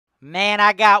Man,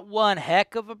 I got one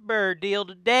heck of a BRRRR deal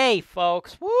today,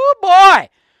 folks. Woo, boy!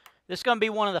 This is going to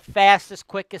be one of the fastest,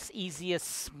 quickest, easiest,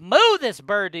 smoothest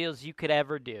BRRRR deals you could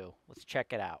ever do. Let's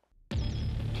check it out.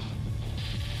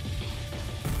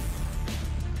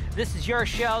 This is your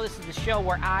show. This is the show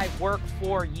where I work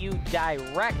for you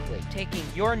directly, taking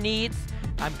your needs.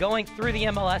 I'm going through the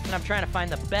MLS, and I'm trying to find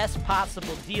the best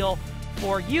possible deal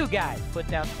for you guys. Put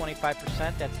down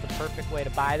 25%. That's the perfect way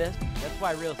to buy this. That's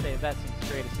why real estate investing is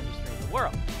the greatest industry in the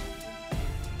world.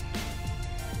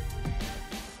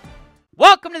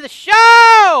 Welcome to the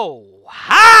show!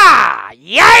 Ha!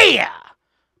 Yeah!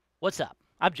 What's up?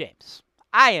 I'm James.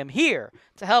 I am here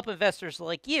to help investors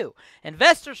like you.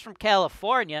 Investors from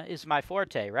California is my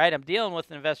forte, right? I'm dealing with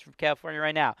an investor from California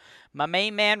right now. My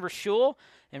main man, Rashul.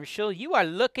 And Rashul, you are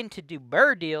looking to do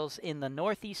BRRRR deals in the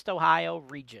Northeast Ohio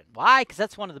region. Why? Because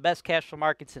that's one of the best cash flow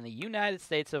markets in the United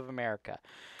States of America.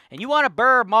 And you want to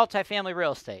BRRRR multifamily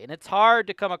real estate. And it's hard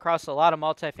to come across a lot of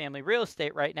multifamily real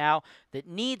estate right now that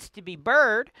needs to be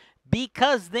BRRRR'd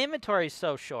because the inventory is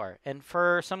so short. And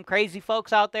for some crazy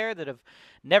folks out there that have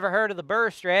never heard of the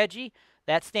BRRRR strategy,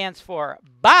 that stands for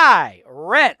buy,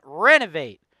 rent,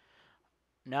 renovate.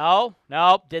 No,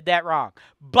 did that wrong.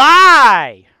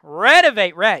 Buy,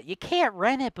 renovate, rent. You can't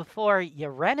rent it before you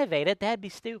renovate it. That'd be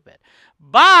stupid.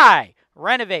 Buy,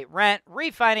 renovate, rent,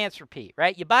 refinance, repeat,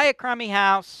 right? You buy a crummy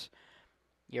house,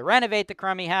 you renovate the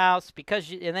crummy house,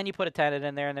 and then you put a tenant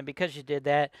in there, and then because you did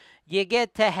that, you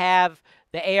get to have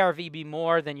the ARV be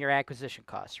more than your acquisition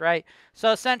costs, right?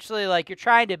 So essentially, like, you're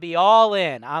trying to be all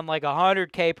in on like a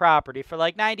 100K property for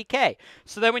like 90K.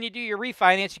 So then when you do your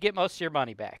refinance, you get most of your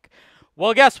money back.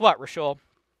 Well, guess what, Rashul?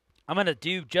 I'm going to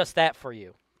do just that for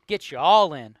you. Get you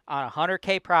all in on a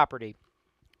 100K property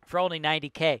for only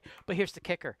 90K. But here's the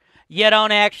kicker. You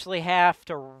don't actually have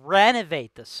to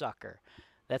renovate the sucker.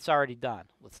 That's already done.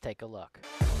 Let's take a look.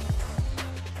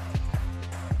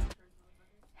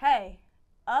 Hey,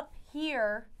 up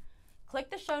here, click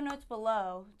the show notes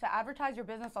below to advertise your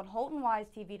business on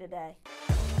HoltonWiseTV today.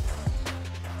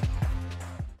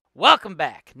 Welcome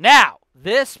back. Now,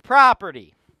 this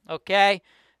property, okay,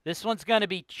 this one's going to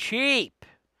be cheap.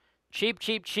 Cheap,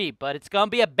 but it's going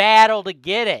to be a battle to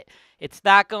get it. It's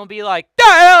not going to be like,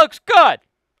 that looks good.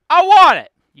 I want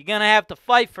it. You're going to have to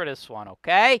fight for this one,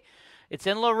 okay? It's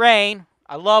in Lorain.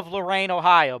 I love Lorain,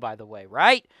 Ohio, by the way,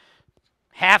 right?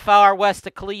 Half hour west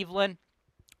of Cleveland.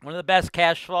 One of the best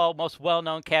cash flow, most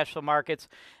well-known cash flow markets.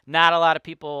 Not a lot of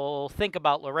people think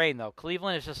about Lorain, though.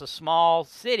 Cleveland is just a small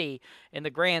city in the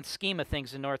grand scheme of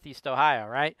things in Northeast Ohio,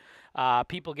 right?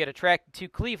 People get attracted to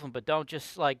Cleveland, but don't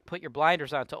just, like, put your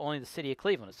blinders on to only the city of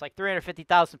Cleveland. It's like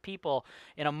 350,000 people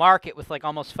in a market with, like,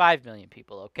 almost 5 million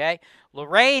people, okay?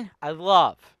 Lorain, I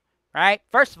love, right?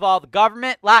 First of all, the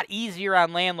government, a lot easier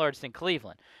on landlords than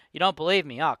Cleveland. You don't believe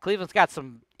me? Oh, Cleveland's got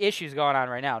some issues going on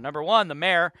right now. Number one, the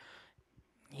mayor,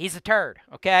 he's a turd,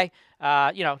 okay?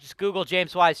 Just Google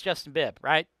James Wise, Justin Bibb,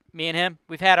 right? Me and him,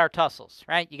 we've had our tussles,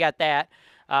 right? You got that.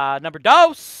 Number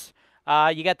dos,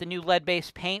 you got the new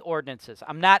lead-based paint ordinances.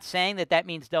 I'm not saying that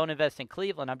means don't invest in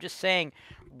Cleveland. I'm just saying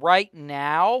right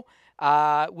now,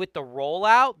 with the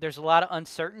rollout, there's a lot of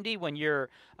uncertainty when you're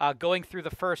going through the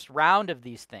first round of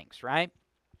these things, right?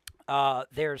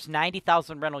 There's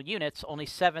 90,000 rental units. Only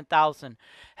 7,000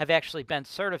 have actually been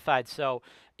certified. So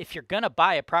if you're going to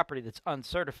buy a property that's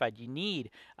uncertified, you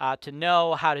need to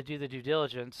know how to do the due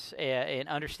diligence and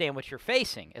understand what you're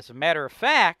facing. As a matter of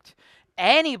fact,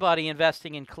 anybody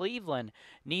investing in Cleveland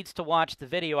needs to watch the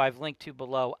video I've linked to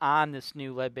below on this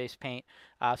new lead-based paint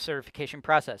certification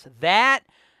process. That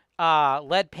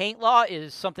lead paint law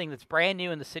is something that's brand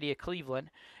new in the city of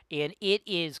Cleveland, and it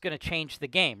is going to change the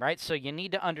game, right? So you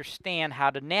need to understand how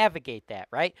to navigate that,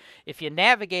 right? If you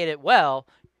navigate it well,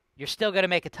 you're still going to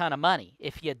make a ton of money.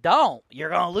 If you don't, you're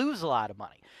going to lose a lot of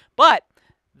money. But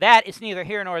that is neither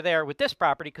here nor there with this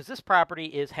property, because this property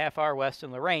is half hour west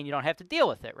in Lorain. You don't have to deal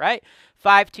with it, right?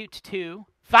 522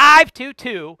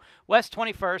 West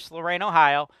 21st, Lorain,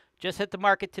 Ohio. Just hit the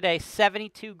market today,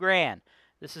 72 grand.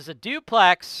 This is a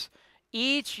duplex.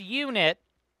 Each unit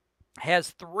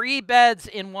has 3 beds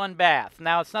in 1 bath.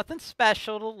 Now, it's nothing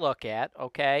special to look at,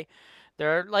 okay?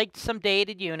 They're like some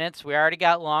dated units. We already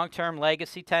got long-term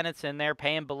legacy tenants in there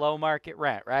paying below market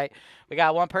rent, right? We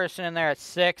got one person in there at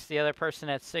 6, the other person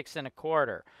at 6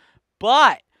 1/4.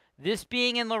 But this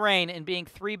being in Lorain and being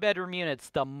 3-bedroom units,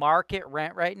 the market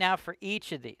rent right now for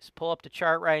each of these, pull up the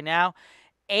chart right now,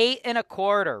 8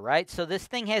 1/4, right? So this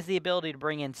thing has the ability to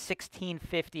bring in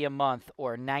 $1,650 a month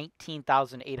or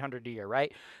 $19,800 a year,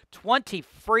 right?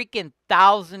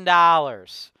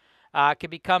 $20,000 could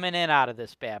be coming in out of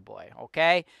this bad boy,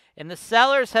 okay? And the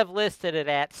sellers have listed it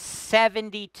at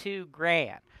 72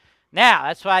 grand. Now,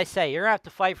 that's why I say you're going to have to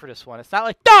fight for this one. It's not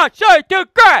like, done, 72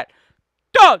 grand!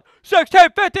 Done,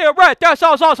 1650 a rent! That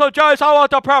sounds awesome, Joyce! I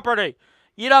want the property!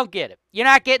 You don't get it. You're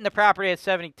not getting the property at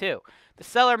 72. The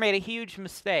seller made a huge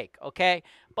mistake, okay?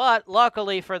 But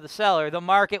luckily for the seller, the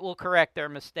market will correct their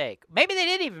mistake. Maybe they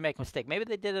didn't even make a mistake. Maybe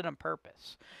they did it on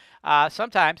purpose.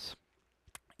 Sometimes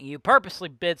you purposely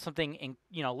bid something,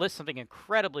 list something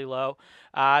incredibly low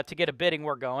to get a bidding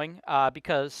war going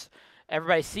because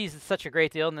everybody sees it's such a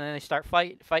great deal, and then they start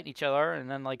fighting each other,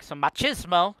 and then like some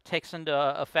machismo takes into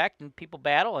effect, and people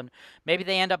battle, and maybe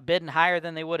they end up bidding higher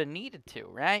than they would have needed to,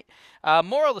 right?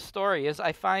 Moral of the story is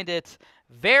I find it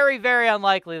very, very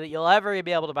unlikely that you'll ever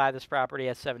be able to buy this property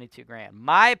at 72 grand.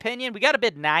 My opinion, we got to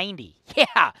bid 90.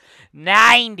 Yeah,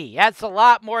 90. That's a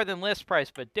lot more than list price,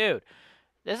 but dude,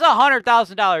 this is a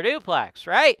 $100,000 duplex,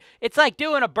 right? It's like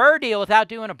doing a BRRRR deal without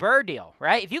doing a BRRRR deal,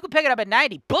 right? If you could pick it up at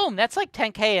 90, boom, that's like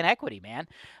 10K in equity, man.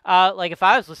 Like if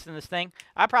I was listing this thing,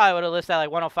 I probably would have listed at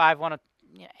like 105,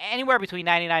 anywhere between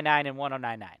 99.9 and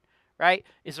 109.9, right?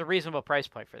 Is a reasonable price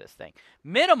point for this thing.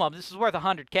 Minimum, this is worth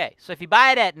 100K. So if you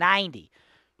buy it at 90,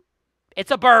 it's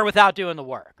a BRRRR without doing the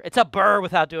work. It's a BRRRR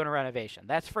without doing a renovation.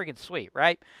 That's friggin' sweet,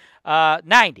 right?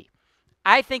 90.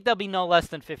 I think there'll be no less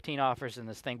than 15 offers in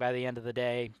this thing by the end of the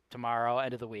day, tomorrow,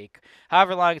 end of the week.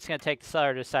 However long it's going to take the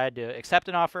seller to decide to accept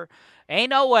an offer, ain't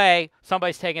no way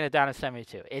somebody's taking it down to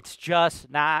 72. It's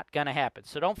just not going to happen.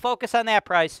 So don't focus on that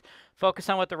price. Focus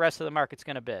on what the rest of the market's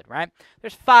going to bid, right?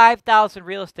 There's 5,000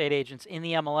 real estate agents in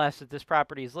the MLS that this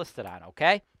property is listed on,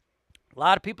 okay? A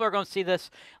lot of people are going to see this.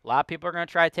 A lot of people are going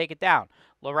to try to take it down.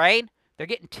 Lorraine, they're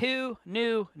getting 2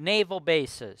 new naval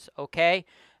bases, okay?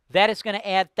 That is going to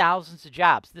add thousands of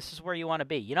jobs. This is where you want to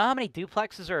be. You know how many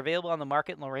duplexes are available on the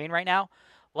market in Lorraine right now?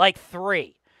 Like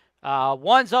 3.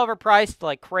 One's overpriced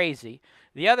like crazy.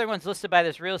 The other one's listed by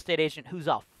this real estate agent who's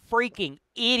a freaking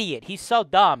idiot. He's so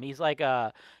dumb. He's like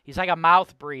a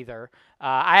mouth breather.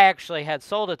 I actually had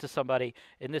sold it to somebody,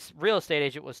 and this real estate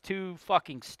agent was too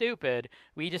fucking stupid.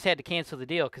 We just had to cancel the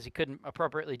deal because he couldn't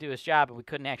appropriately do his job, and we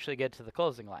couldn't actually get to the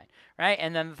closing line, right?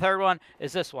 And then the third one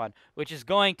is this one, which is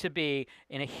going to be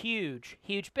in a huge,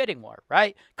 huge bidding war,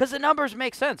 right? Because the numbers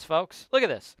make sense, folks. Look at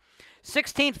this.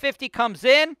 1650 comes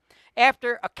in.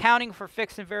 After accounting for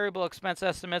fixed and variable expense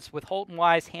estimates with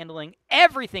HoltonWise handling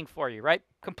everything for you, right?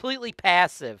 Completely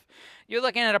passive. You're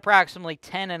looking at approximately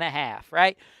 10.5,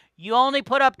 right? You only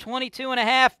put up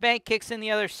 22.5. Bank kicks in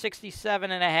the other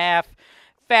 67.5.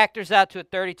 Factors out to a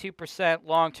 32%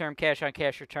 long-term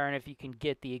cash-on-cash return if you can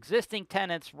get the existing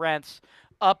tenants' rents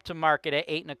up to market at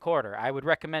 8.25. I would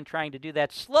recommend trying to do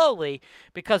that slowly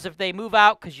because if they move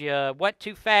out because you went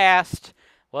too fast,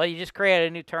 well, you just created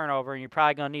a new turnover, and you're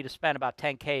probably going to need to spend about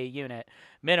 10K a unit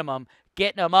minimum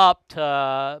getting them up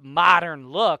to modern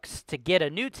looks to get a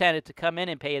new tenant to come in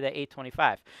and pay you the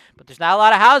 $825. But there's not a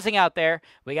lot of housing out there.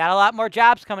 We got a lot more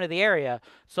jobs coming to the area,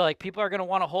 so like people are going to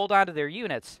want to hold on to their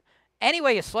units. Any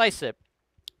way you slice it,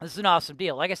 this is an awesome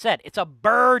deal. Like I said, it's a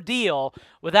BRRRR deal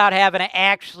without having to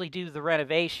actually do the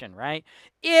renovation, right?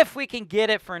 If we can get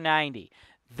it for 90.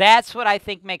 That's what I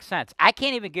think makes sense. I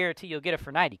can't even guarantee you'll get it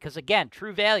for 90 because, again,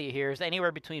 true value here is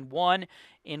anywhere between 1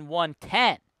 and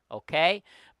 110, okay?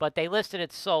 But they listed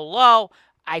it so low.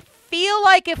 I feel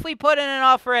like if we put in an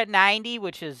offer at 90,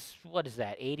 which is, what is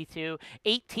that, 82,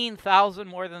 18,000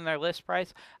 more than their list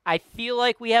price, I feel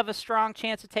like we have a strong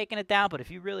chance of taking it down. But if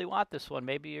you really want this one,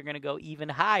 maybe you're going to go even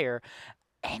higher.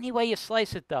 Any way you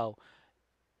slice it, though,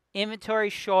 inventory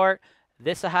short,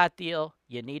 this a hot deal.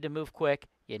 You need to move quick.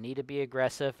 You need to be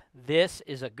aggressive. This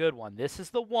is a good one. This is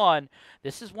the one.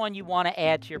 This is one you want to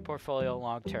add to your portfolio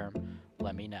long term.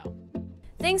 Let me know.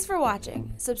 Thanks for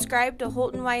watching. Subscribe to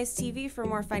HoltonWise TV for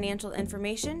more financial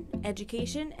information,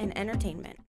 education, and entertainment.